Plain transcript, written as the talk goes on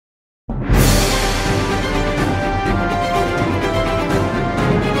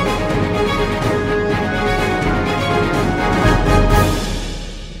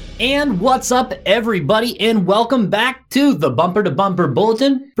And what's up, everybody, and welcome back to the Bumper to Bumper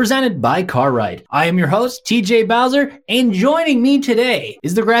Bulletin presented by CarRide. I am your host, TJ Bowser, and joining me today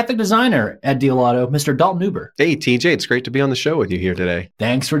is the graphic designer at Diehl Auto, Mr. Dalton Uber. Hey, TJ, it's great to be on the show with you here today.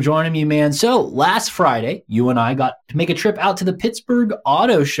 Thanks for joining me, man. So last Friday, you and I got to make a trip out to the Pittsburgh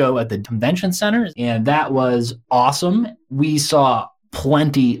Auto Show at the convention center, and that was awesome. We saw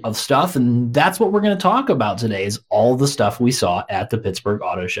plenty of stuff, and that's what we're going to talk about today is all the stuff we saw at the Pittsburgh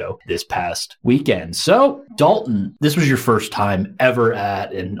Auto Show this past weekend. So, Dalton, this was your first time ever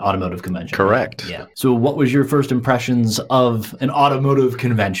at an automotive convention. Correct. Right? Yeah. So what was your first impressions of an automotive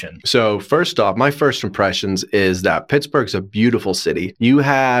convention? So first off, my first impressions is that Pittsburgh's a beautiful city. You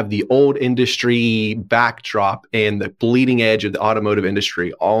have the old industry backdrop and the bleeding edge of the automotive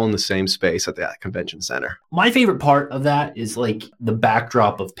industry all in the same space at that convention center. My favorite part of that is like the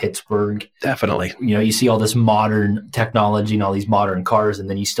backdrop of Pittsburgh. Definitely. You know, you see all this modern technology and all these modern cars, and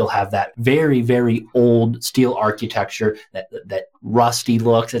then you still have that very, very old steel architecture, that rusty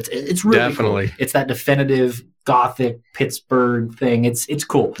looks. It's really definitely cool. It's that definitive Gothic Pittsburgh thing. It's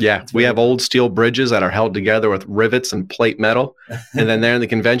cool. Yeah, we have old steel bridges that are held together with rivets and plate metal. And then there in the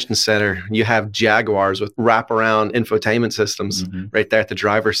convention center, you have Jaguars with wraparound infotainment systems right there at the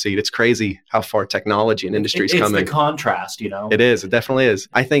driver's seat. It's crazy how far technology and industry is coming. It's the contrast, you know? It is. It definitely is.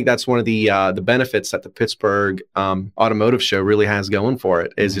 I think that's one of the benefits that the Pittsburgh Automotive Show really has going for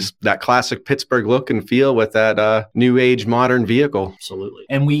it is just that classic Pittsburgh look and feel with that new age modern vehicle. Absolutely.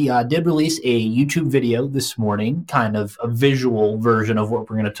 And we did release a YouTube video this morning, kind of a visual version of what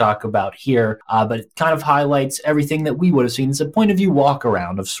we're going to talk about here, but it kind of highlights everything that we would have seen. It's a point of view walk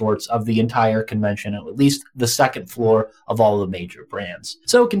around of sorts of the entire convention, at least the second floor of all the major brands.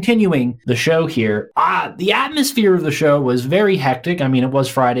 So continuing the show here, the atmosphere of the show was very hectic. I mean, it was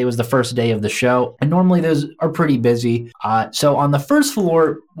Friday, it was the first day of the show, and normally those are pretty busy. So on the first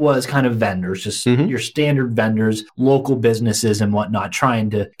floor was kind of vendors, just your standard vendors, local businesses and whatnot, trying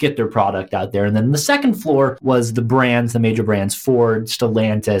to get their product out there. And then the second floor was the brands, the major brands, Ford,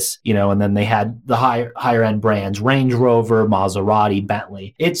 Stellantis, you know, and then they had the higher end brands, Range Rover, Maserati,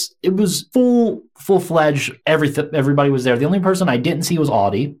 Bentley. It was full-fledged, everybody was there. The only person I didn't see was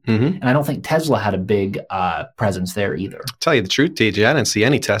Audi, and I don't think Tesla had a big presence there either. Tell you the truth, TJ, I didn't see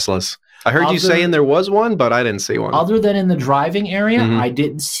any Teslas. I heard you saying there was one, but I didn't see one. Other than in the driving area, I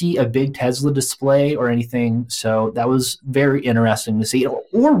didn't see a big Tesla display or anything. So that was very interesting to see. Or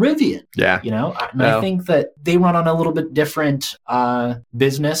Rivian. Yeah. You know, I think that they run on a little bit different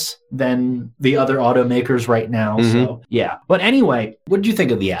business than the other automakers right now. So, yeah. But anyway, what did you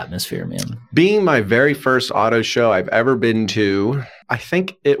think of the atmosphere, man? Being my very first auto show I've ever been to, I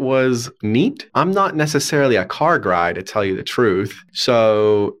think it was neat. I'm not necessarily a car guy, to tell you the truth.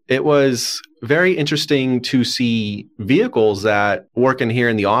 So it was very interesting to see vehicles that working here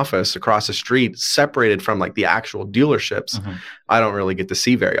in the office across the street separated from like the actual dealerships. I don't really get to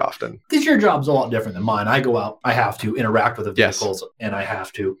see very often. Because your job's a lot different than mine. I go out, I have to interact with the vehicles and I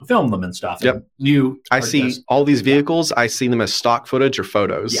have to film them and stuff. Yep. And I see all these vehicles, I see them as stock footage or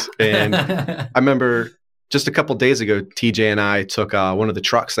photos. Yeah. And I remember just a couple of days ago, TJ and I took one of the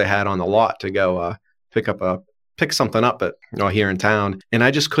trucks they had on the lot to go pick something up here in town. And I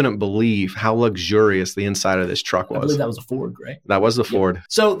just couldn't believe how luxurious the inside of this truck was. I believe that was a Ford, right? That was the Ford.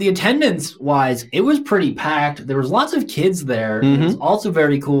 So the attendance wise, it was pretty packed. There was lots of kids there. It was also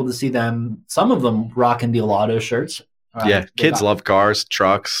very cool to see them, some of them rocking Diehl Auto shirts. Kids love cars,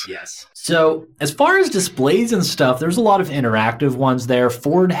 trucks. Yes. So as far as displays and stuff, there's a lot of interactive ones there.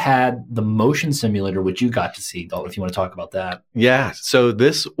 Ford had the motion simulator, which you got to see, Dalton, if you want to talk about that. Yeah. So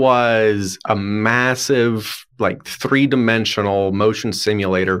this was a massive, like 3-dimensional motion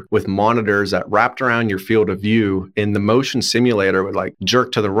simulator with monitors that wrapped around your field of view. And the motion simulator would like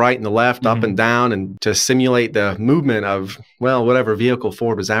jerk to the right and the left, up and down, and to simulate the movement of, whatever vehicle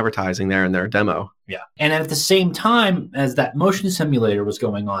Ford was advertising there in their demo. Yeah. And at the same time as that motion simulator was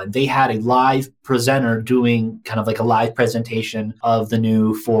going on, they had a live presenter doing kind of like a live presentation of the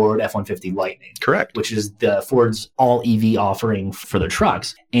new Ford F-150 Lightning. Correct. Which is the Ford's all EV offering for the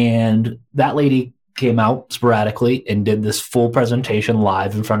trucks. And that lady came out sporadically and did this full presentation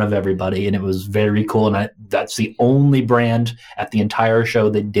live in front of everybody. And it was very cool. And that's the only brand at the entire show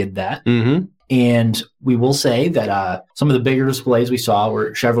that did that. And we will say that some of the bigger displays we saw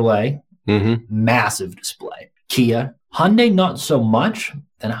were Chevrolet, massive display. Kia, Hyundai, not so much.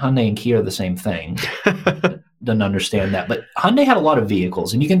 And Hyundai and Kia are the same thing. Doesn't understand that. But Hyundai had a lot of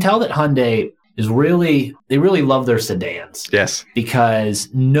vehicles. And you can tell that Hyundai is they really love their sedans. Yes. Because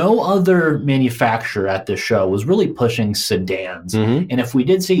no other manufacturer at this show was really pushing sedans. Mm-hmm. And if we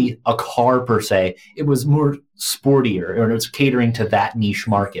did see a car per se, it was more sportier, or it was catering to that niche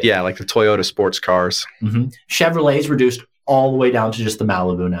market. Yeah, like the Toyota sports cars. Mm-hmm. Chevrolet's reduced all the way down to just the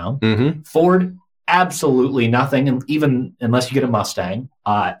Malibu now. Mm-hmm. Ford, absolutely nothing, and even unless you get a Mustang.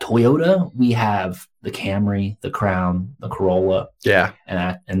 Toyota, we have the Camry, the Crown, the Corolla. Yeah.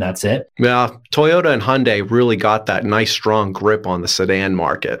 And that's it. Well, Toyota and Hyundai really got that nice, strong grip on the sedan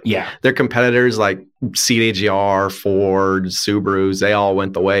market. Yeah. Their competitors like CDJR, Ford, Subarus, they all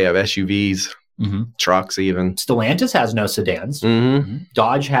went the way of SUVs, trucks even. Stellantis has no sedans. Mm-hmm.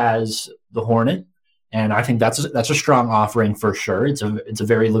 Dodge has the Hornet. And I think that's a strong offering for sure. It's a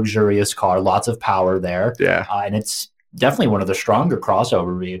very luxurious car, lots of power there. Yeah. And it's definitely one of the stronger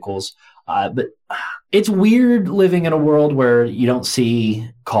crossover vehicles. But it's weird living in a world where you don't see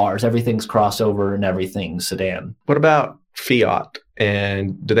cars. Everything's crossover and everything's sedan. What about Fiat?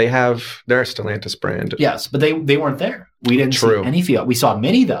 And do they have their Stellantis brand? Yes, but they weren't there. We didn't see any Fiat. We saw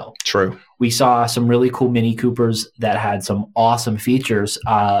Mini, though. True. We saw some really cool Mini Coopers that had some awesome features.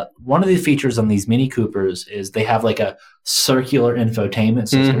 One of the features on these Mini Coopers is they have like a circular infotainment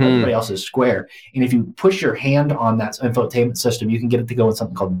system. Mm-hmm. Everybody else is square. And if you push your hand on that infotainment system, you can get it to go in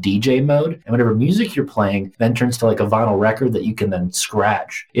something called DJ mode. And whatever music you're playing then turns to like a vinyl record that you can then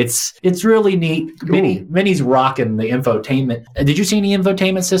scratch. It's really neat. Cool. Mini's rocking the infotainment. Did you see any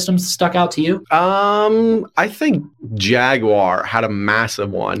infotainment systems stuck out to you? I think Jaguar had a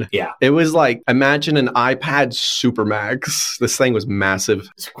massive one. Yeah. It was like, imagine an iPad Supermax. This thing was massive.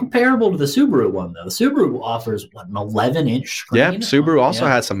 It's comparable to the Subaru one, though. The Subaru offers, what, an 11-inch screen? Yeah, Subaru also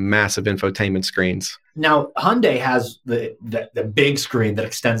has some massive infotainment screens. Now, Hyundai has the big screen that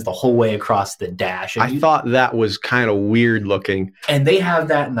extends the whole way across the dash. I thought that was kind of weird looking. And they have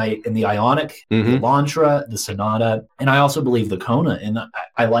that in the Ioniq, the Elantra, the Sonata, and I also believe the Kona. And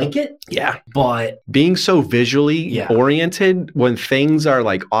I like it. Yeah. But being so visually oriented, when things are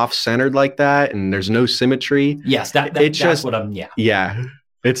like off-centered like that and there's no symmetry. Yes, that's what I'm, Yeah.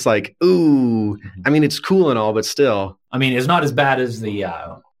 It's like, ooh. I mean, it's cool and all, but still. I mean, it's not as bad as the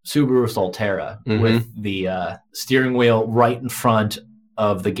Subaru Solterra with the steering wheel right in front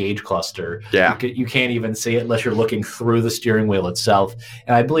of the gauge cluster. Yeah. You can't even see it unless you're looking through the steering wheel itself.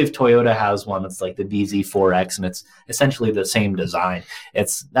 And I believe Toyota has one that's like the DZ4X, and it's essentially the same design.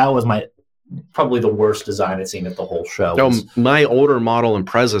 That was probably the worst design I've seen at the whole show. My older model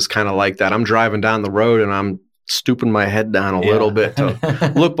Impreza is kind of like that. I'm driving down the road and I'm stooping my head down a little bit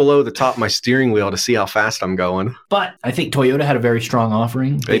to look below the top of my steering wheel to see how fast I'm going. But I think Toyota had a very strong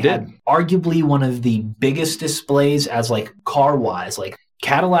offering. They did. Had arguably one of the biggest displays as like car-wise. Like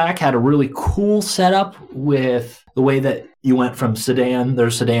Cadillac had a really cool setup with the way that you went from their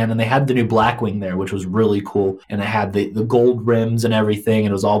sedan, and they had the new Blackwing there, which was really cool. And they had the gold rims and everything,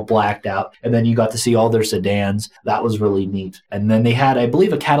 and it was all blacked out. And then you got to see all their sedans. That was really neat. And then they had, I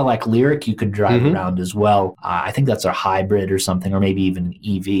believe, a Cadillac Lyriq you could drive around as well. I think that's a hybrid or something, or maybe even an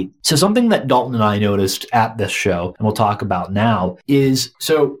EV. So something that Dalton and I noticed at this show, and we'll talk about now, is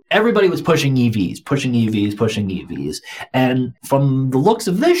so everybody was pushing EVs. And from the looks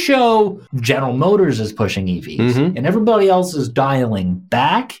of this show, General Motors is pushing EVs. And everybody else is dialing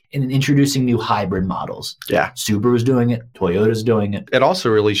back and introducing new hybrid models. Yeah. Subaru's doing it. Toyota's doing it. It also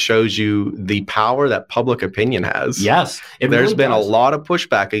really shows you the power that public opinion has. Yes. There's been a lot of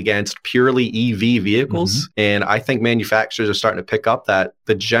pushback against purely EV vehicles. And I think manufacturers are starting to pick up that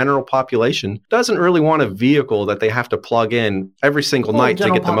the general population doesn't really want a vehicle that they have to plug in every single night to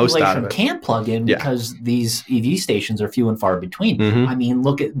get the most out of it. Can't plug in because these EV stations are few and far between. I mean,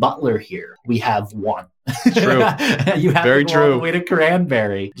 look at Butler here. We have one. True. You have Very to go true. all the way to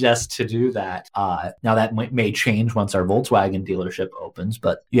Cranberry just to do that. Now that may change once our Volkswagen dealership opens,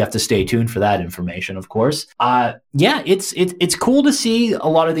 but you have to stay tuned for that information, of course. It's cool to see a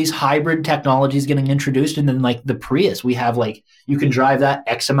lot of these hybrid technologies getting introduced, and then like the Prius, we have like you can drive that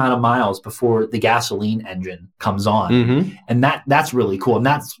X amount of miles before the gasoline engine comes on, and that's really cool, and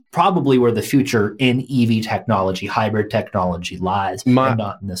that's probably where the future in EV technology, hybrid technology lies, and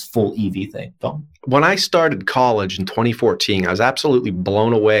not in this full EV thing. When I started college in 2014, I was absolutely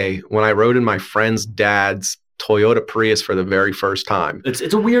blown away when I rode in my friend's dad's Toyota Prius for the very first time. It's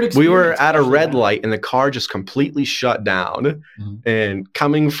a weird experience. We were at a red light and the car just completely shut down. And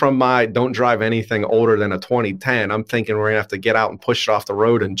coming from my don't drive anything older than a 2010, I'm thinking we're going to have to get out and push it off the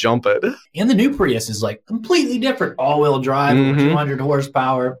road and jump it. And the new Prius is like completely different. All-wheel drive, 200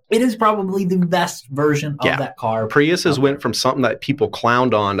 horsepower. It is probably the best version of that car. Priuses went from something that people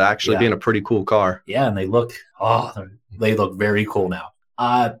clowned on to actually being a pretty cool car. Yeah, and they look very cool now.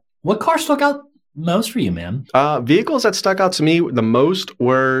 What car stuck out most for you, man? Vehicles that stuck out to me the most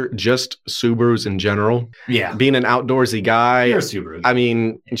were just Subarus in general. Yeah. Being an outdoorsy guy. You're a Subaru. I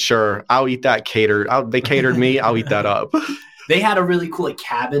mean, sure, I'll eat that they catered me, I'll eat that up. They had a really cool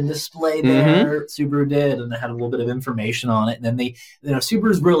cabin display there. Subaru did, and they had a little bit of information on it. And then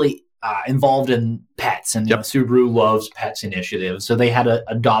Subaru's really involved in pets, and Subaru loves pets initiatives. So they had an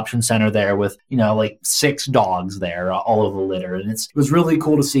adoption center there with like 6 dogs there, all over the litter, and it was really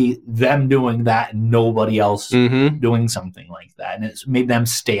cool to see them doing that and nobody else doing something like that, and it made them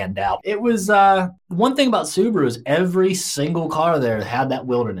stand out. It was one thing about Subaru is every single car there had that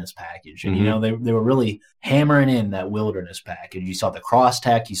wilderness package, and they were really hammering in that wilderness package. You saw the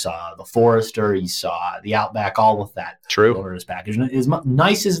Crosstech, you saw the Forester, you saw the Outback, all of that wilderness package. And as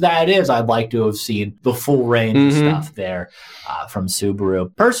nice as that is, I'd like to have seen the full range of stuff there from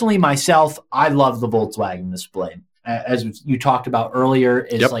Subaru. Personally, myself, I love the Volkswagen display. As you talked about earlier,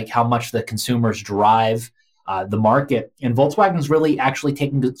 is like how much the consumers drive the market. And Volkswagen's really actually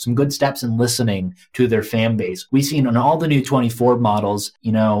taking some good steps in listening to their fan base. We've seen on all the new 24 models,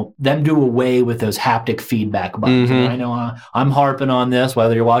 them do away with those haptic feedback buttons. And I know I'm harping on this,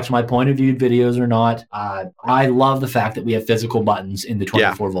 whether you're watching my point of view videos or not. I love the fact that we have physical buttons in the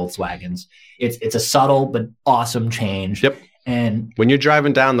 24 Volkswagens. It's a subtle but awesome change. Yep. And when you're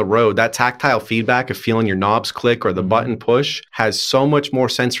driving down the road, that tactile feedback of feeling your knobs click or the button push has so much more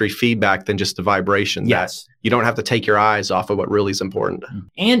sensory feedback than just the vibration. Yes. That you don't have to take your eyes off of what really is important.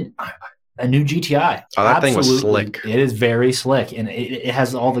 And a new GTI. Oh, that thing was slick. It is very slick. And it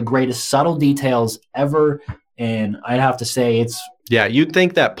has all the greatest subtle details ever. And I'd have to say it's... Yeah, you'd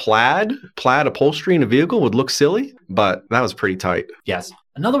think that plaid upholstery in a vehicle would look silly, but that was pretty tight. Yes.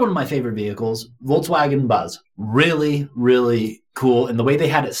 Another one of my favorite vehicles, Volkswagen Buzz. Really, really cool. And the way they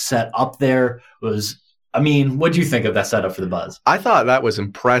had it set up there was... what'd you think of that setup for the Buzz? I thought that was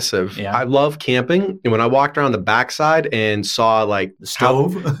impressive. Yeah. I love camping. And when I walked around the backside and saw the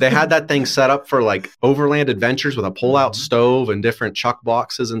stove, they had that thing set up for overland adventures with a pull-out stove and different chuck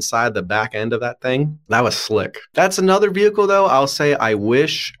boxes inside the back end of that thing. That was slick. That's another vehicle, though, I'll say I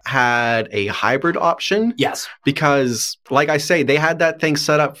wish had a hybrid option. Yes. Because, like I say, they had that thing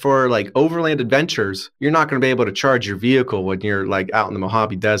set up for overland adventures. You're not going to be able to charge your vehicle when you're out in the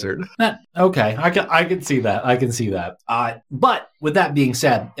Mojave Desert. Okay. I can see that. But with that being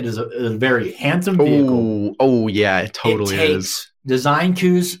said, it is a very handsome vehicle. Oh yeah, it totally is. It takes design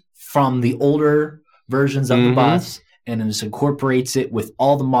cues from the older versions of the Bus and then just incorporates it with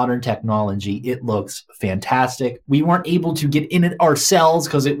all the modern technology. It looks fantastic. We weren't able to get in it ourselves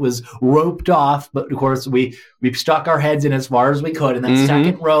because it was roped off, but of course we stuck our heads in as far as we could. And that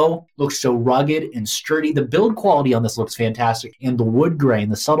second row looks so rugged and sturdy. The build quality on this looks fantastic. And the wood grain,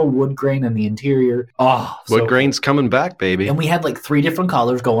 the subtle wood grain in the interior. Wood grain's coming back, baby. And we had 3 different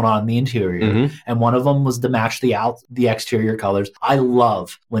colors going on in the interior. And one of them was to match the exterior colors. I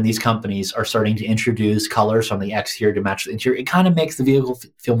love when these companies are starting to introduce colors from the exterior to match the interior. It kind of makes the vehicle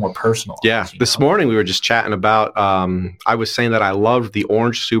feel more personal. Yeah. This morning we were just chatting about, I was saying that I loved the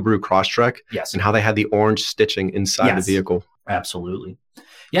orange Subaru Crosstrek. Yes. And how they had the orange stitching inside the vehicle. Absolutely.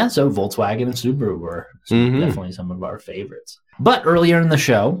 Yeah, so Volkswagen and Subaru were definitely some of our favorites. But earlier in the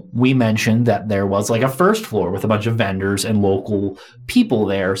show, we mentioned that there was a first floor with a bunch of vendors and local people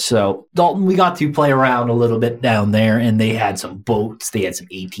there. So, Dalton, we got to play around a little bit down there, and they had some boats, they had some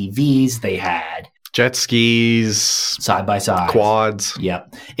ATVs, they had jet skis, side by side, quads.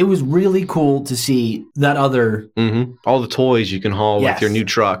 Yep. It was really cool to see that other all the toys you can haul with your new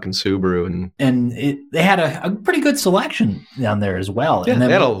truck and Subaru, and they had a pretty good selection down there as well. Yeah, and then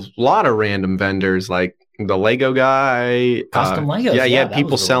they had a lot of random vendors like the Lego guy, custom Legos. Yeah, you had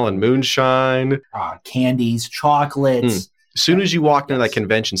people selling moonshine, candies, chocolates. As soon as you walked into that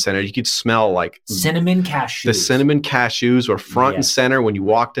convention center, you could smell cinnamon cashews. The cinnamon cashews were front and center when you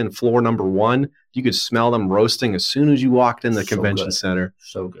walked in floor number 1. You could smell them roasting as soon as you walked in the convention center.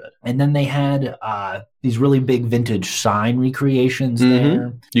 So good. And then they had these really big vintage sign recreations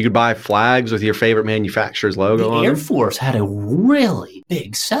there. You could buy flags with your favorite manufacturer's logo on them. The Air Force had a really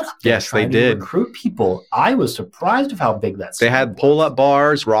big setup. Yes, they did. To recruit people. I was surprised of how big that They had pull-up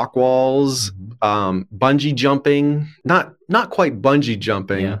bars, rock walls, bungee jumping. Not quite bungee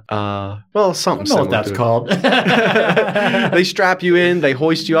jumping. Yeah. Something I don't know similar. What that's called. They strap you in, they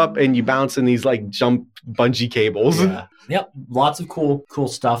hoist you up, and you bounce in these jump bungee cables. Yeah. Yep, lots of cool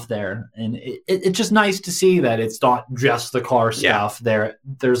stuff there, and it's just nice to see that it's not just the car stuff.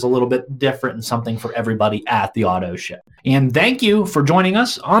 There's a little bit different and something for everybody at the auto show. And thank you for joining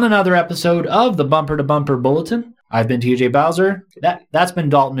us on another episode of the Bumper to Bumper Bulletin. I've been TJ Bowser. That's been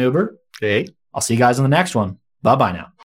Dalton Uber. Hey, I'll see you guys in the next one. Bye bye now.